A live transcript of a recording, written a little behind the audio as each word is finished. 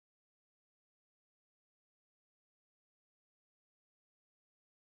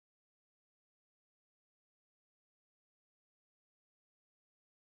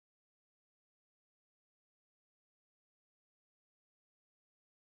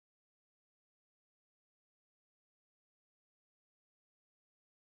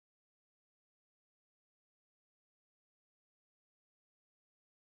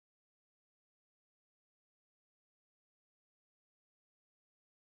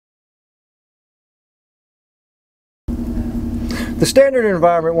The standard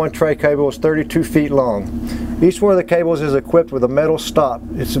environment one tray cable is 32 feet long. Each one of the cables is equipped with a metal stop.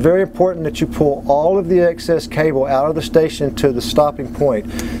 It's very important that you pull all of the excess cable out of the station to the stopping point.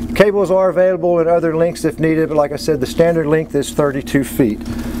 Cables are available in other lengths if needed, but like I said, the standard length is 32 feet.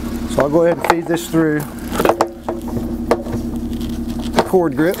 So I'll go ahead and feed this through the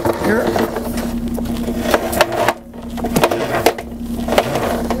cord grip here.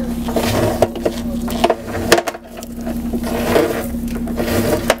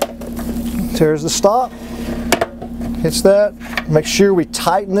 There's the stop. Hits that. Make sure we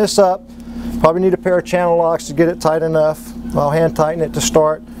tighten this up. Probably need a pair of channel locks to get it tight enough. I'll hand tighten it to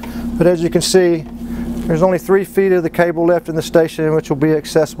start. But as you can see, there's only 3 feet of the cable left in the station, which will be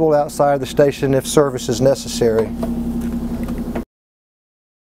accessible outside the station if service is necessary.